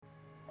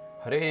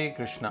Hare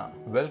Krishna.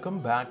 Welcome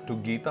back to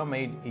Gita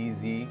Made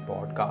Easy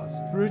podcast.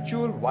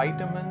 Spiritual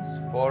vitamins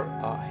for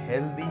a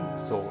healthy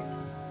soul.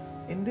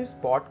 In this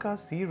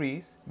podcast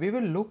series, we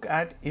will look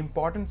at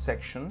important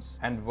sections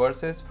and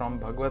verses from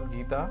Bhagavad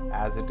Gita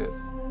as it is.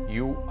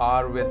 You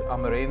are with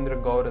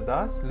Amarendra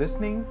Gauradas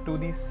listening to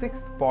the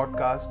 6th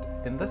podcast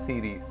in the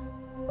series.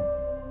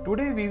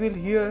 Today we will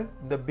hear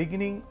the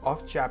beginning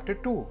of chapter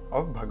 2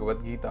 of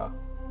Bhagavad Gita.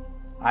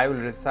 I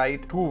will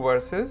recite 2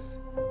 verses,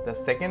 the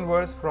second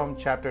verse from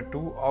chapter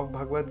 2 of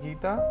Bhagavad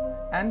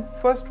Gita and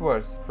first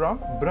verse from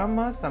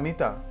Brahma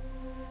Samhita.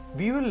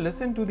 We will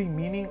listen to the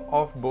meaning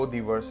of both the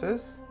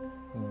verses,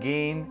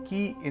 gain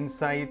key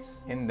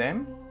insights in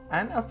them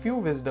and a few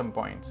wisdom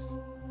points.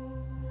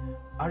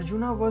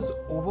 Arjuna was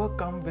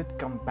overcome with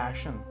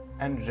compassion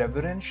and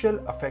reverential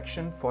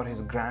affection for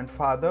his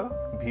grandfather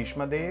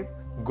Bhishma Dev,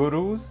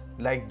 gurus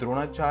like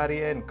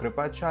Dronacharya and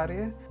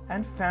Kripacharya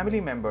and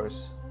family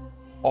members.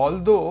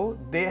 Although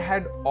they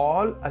had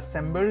all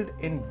assembled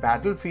in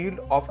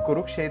battlefield of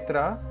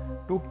Kurukshetra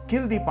to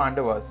kill the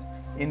Pandavas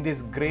in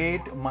this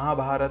great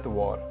Mahabharata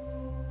war.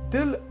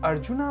 Still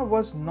Arjuna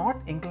was not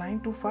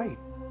inclined to fight.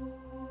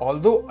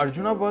 Although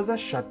Arjuna was a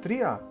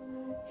Kshatriya,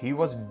 he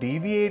was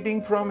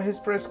deviating from his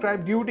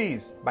prescribed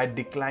duties by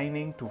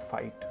declining to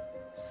fight.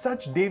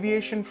 Such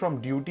deviation from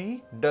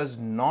duty does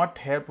not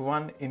help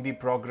one in the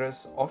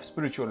progress of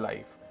spiritual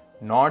life,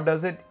 nor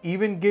does it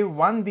even give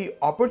one the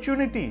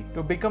opportunity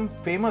to become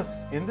famous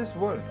in this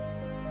world.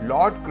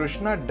 Lord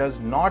Krishna does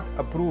not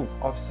approve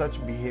of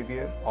such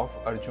behavior of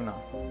Arjuna.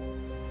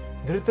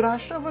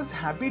 Dhritarashtra was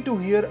happy to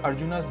hear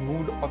Arjuna's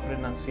mood of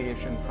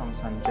renunciation from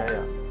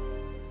Sanjaya.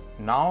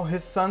 Now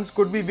his sons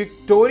could be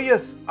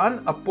victorious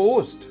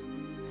unopposed.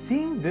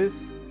 Seeing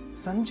this,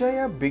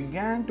 Sanjaya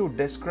began to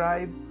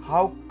describe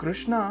how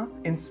Krishna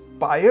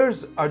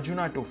inspires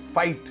Arjuna to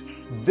fight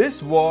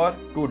this war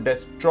to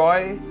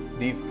destroy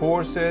the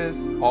forces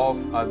of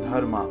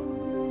adharma.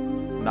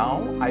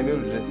 Now I will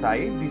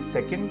recite the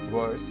second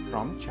verse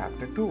from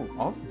chapter 2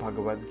 of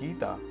Bhagavad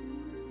Gita.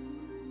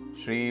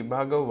 Shri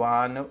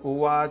Bhagavan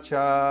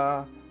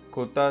Uvacha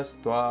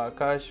Kutastva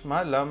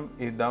Kashmalam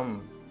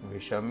Idam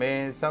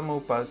Vishame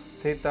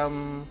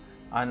Samupasthitam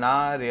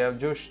Anarya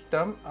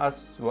Jushtam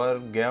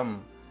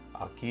Asvargyam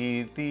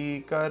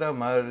Akirti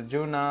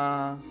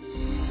Karamarjuna.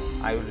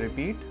 I will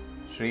repeat.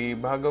 Shri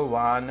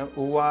Bhagavan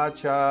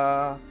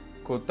Uvacha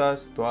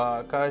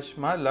Kutastva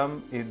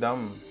Kashmalam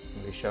Idam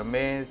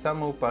Vishame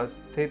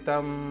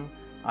Samupasthitam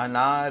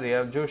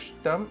Anarya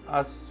Jushtam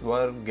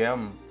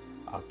Asvargyam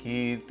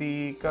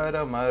Akirti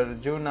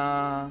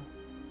Karamarjuna.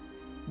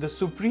 The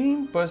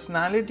Supreme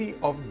Personality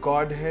of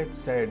Godhead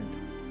said,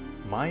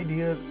 "My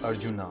dear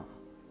Arjuna,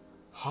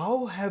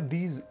 how have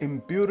these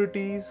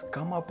impurities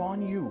come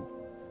upon you?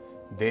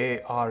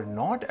 They are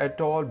not at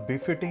all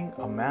befitting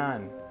a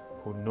man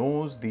who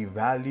knows the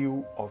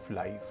value of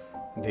life.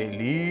 They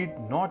lead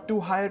not to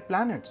higher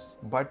planets,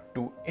 but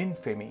to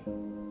infamy."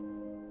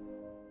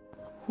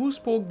 Who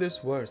spoke this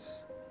verse?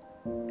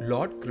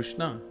 Lord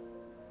Krishna.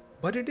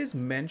 But it is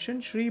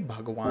mentioned Shri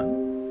Bhagavan.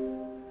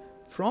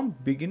 From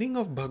beginning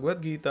of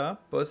Bhagavad Gita,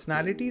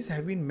 personalities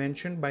have been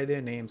mentioned by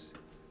their names,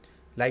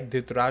 like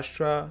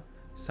Dhritarashtra,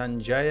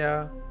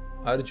 Sanjaya,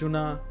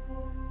 Arjuna.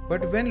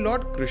 But when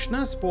Lord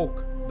Krishna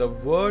spoke, the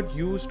word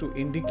used to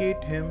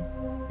indicate him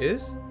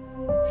is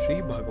Shri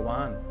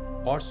Bhagavan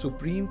or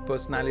Supreme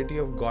Personality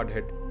of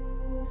Godhead.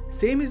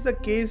 Same is the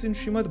case in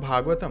Srimad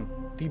Bhagavatam,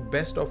 the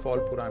best of all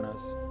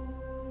Puranas.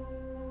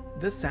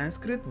 The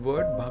Sanskrit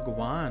word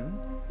Bhagavan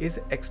is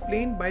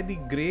explained by the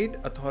great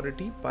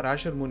authority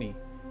Parashar Muni,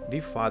 the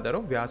father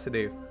of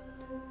Vyasadeva.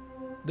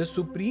 The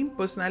Supreme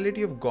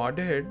Personality of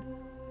Godhead,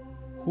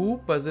 who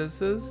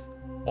possesses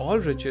all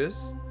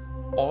riches,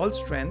 all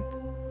strength,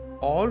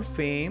 all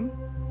fame,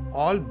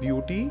 all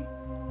beauty,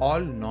 all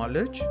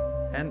knowledge,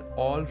 and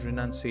all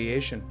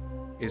renunciation,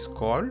 is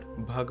called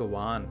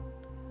Bhagavan.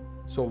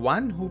 So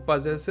one who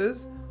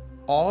possesses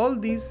all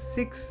these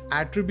 6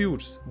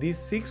 attributes, these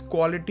 6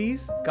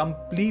 qualities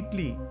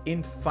completely,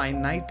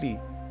 infinitely,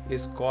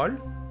 is called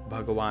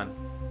Bhagavan.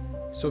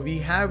 So we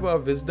have a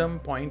wisdom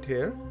point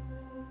here.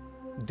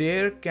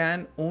 There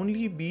can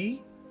only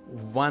be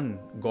one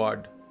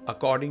God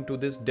according to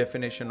this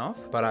definition of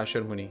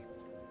Parashar Muni.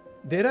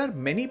 There are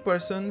many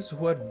persons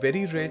who are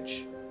very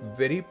rich,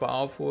 very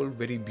powerful,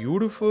 very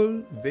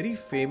beautiful, very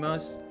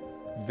famous,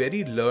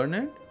 very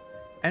learned,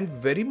 and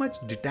very much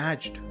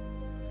detached.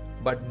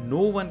 But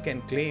no one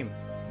can claim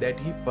that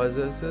he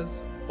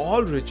possesses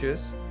all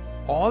riches,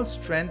 all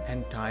strength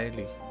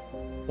entirely.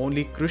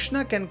 Only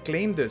Krishna can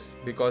claim this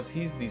because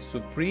he is the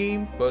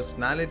Supreme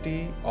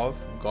Personality of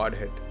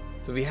Godhead.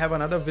 So we have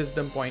another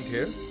wisdom point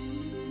here.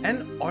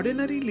 An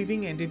ordinary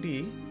living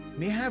entity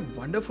may have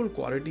wonderful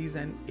qualities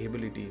and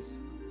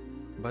abilities,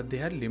 but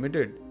they are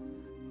limited.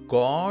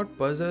 God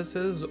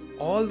possesses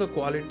all the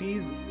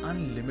qualities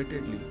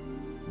unlimitedly.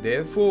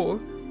 Therefore,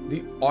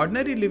 the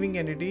ordinary living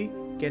entity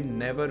can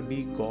never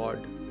be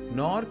God,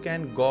 nor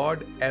can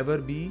God ever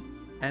be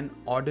an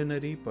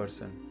ordinary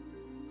person.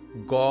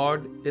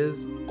 God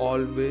is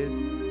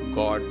always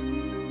God.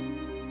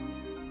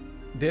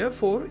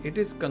 Therefore, it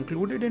is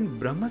concluded in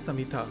Brahma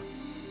Samhita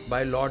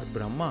by Lord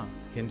Brahma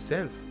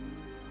himself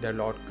that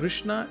Lord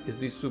Krishna is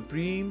the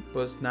Supreme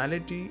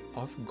Personality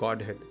of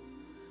Godhead.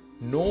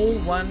 No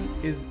one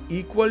is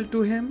equal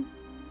to him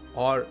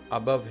or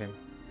above him.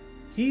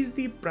 He is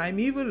the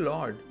primeval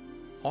Lord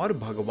or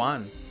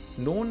Bhagavan,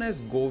 known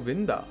as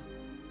Govinda.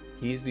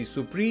 He is the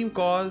supreme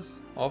cause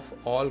of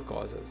all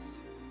causes.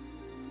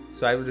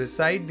 So I will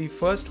recite the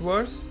first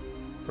verse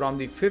from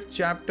the 5th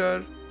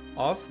chapter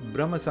of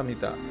Brahma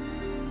Samhita.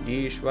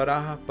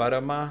 Ishvarah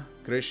Paramah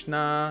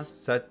Krishna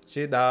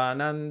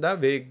Satchidananda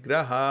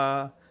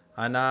Vigraha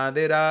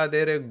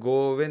Anadiradir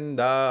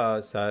Govinda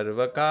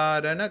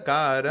Sarvakarana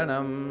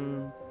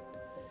Karanam.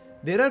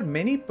 There are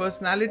many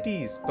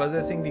personalities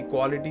possessing the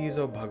qualities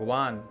of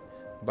Bhagavan,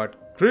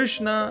 but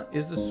Krishna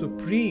is the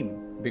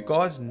supreme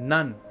because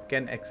none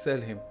can excel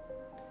him.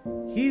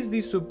 He is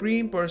the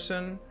supreme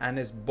person and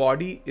his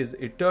body is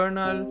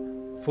eternal,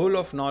 full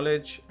of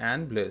knowledge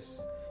and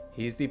bliss.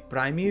 He is the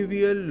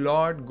primeval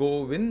Lord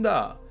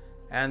Govinda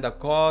and the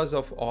cause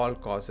of all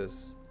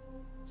causes.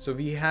 So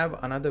we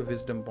have another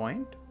wisdom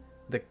point.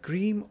 The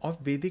cream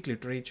of Vedic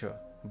literature,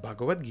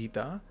 Bhagavad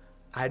Gita,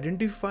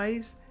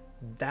 identifies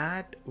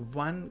that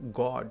one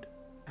God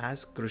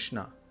as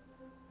Krishna.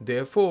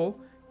 Therefore,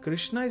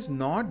 Krishna is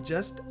not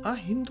just a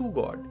Hindu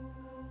god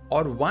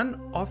or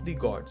one of the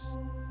gods,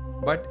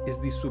 but is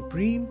the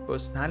supreme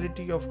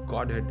personality of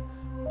Godhead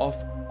of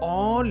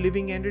all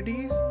living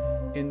entities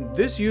in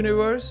this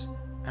universe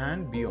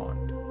and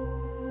beyond.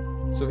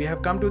 So we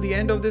have come to the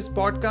end of this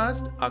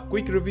podcast. A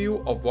quick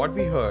review of what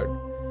we heard.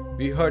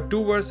 We heard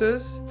 2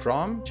 verses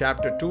from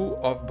chapter 2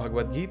 of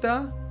Bhagavad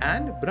Gita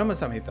and Brahma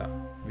Samhita.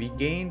 We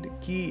gained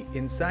key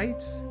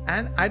insights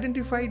and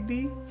identified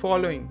the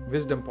following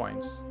wisdom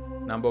points.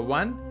 Number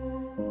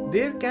 1,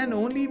 there can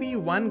only be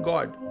one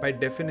God by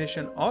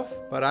definition of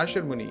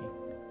Parashar Muni.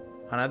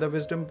 Another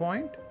wisdom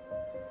point,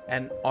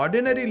 an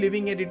ordinary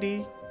living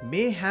entity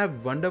may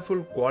have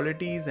wonderful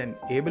qualities and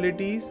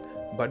abilities,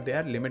 but they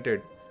are limited.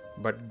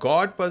 But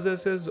God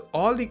possesses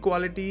all the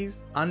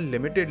qualities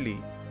unlimitedly.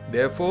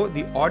 Therefore,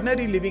 the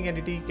ordinary living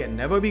entity can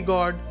never be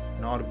God,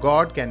 nor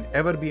God can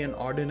ever be an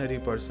ordinary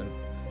person.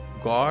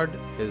 God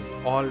is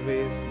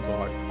always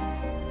God.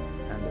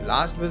 And the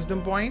last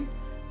wisdom point,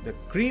 the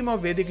cream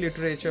of Vedic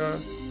literature,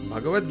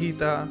 Bhagavad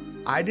Gita,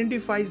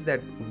 identifies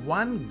that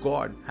one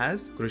God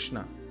as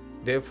Krishna.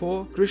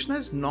 Therefore, Krishna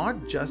is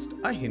not just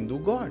a Hindu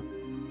god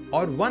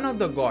or one of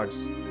the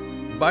gods,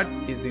 but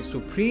is the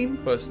supreme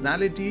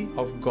personality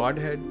of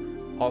Godhead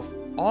of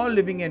all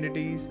living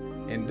entities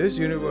in this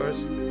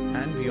universe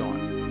and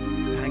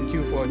beyond. Thank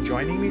you for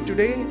joining me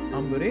today.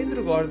 I'm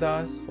Virendra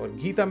Gaurdas for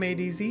Gita Made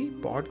Easy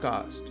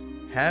podcast.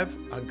 Have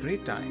a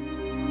great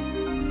time.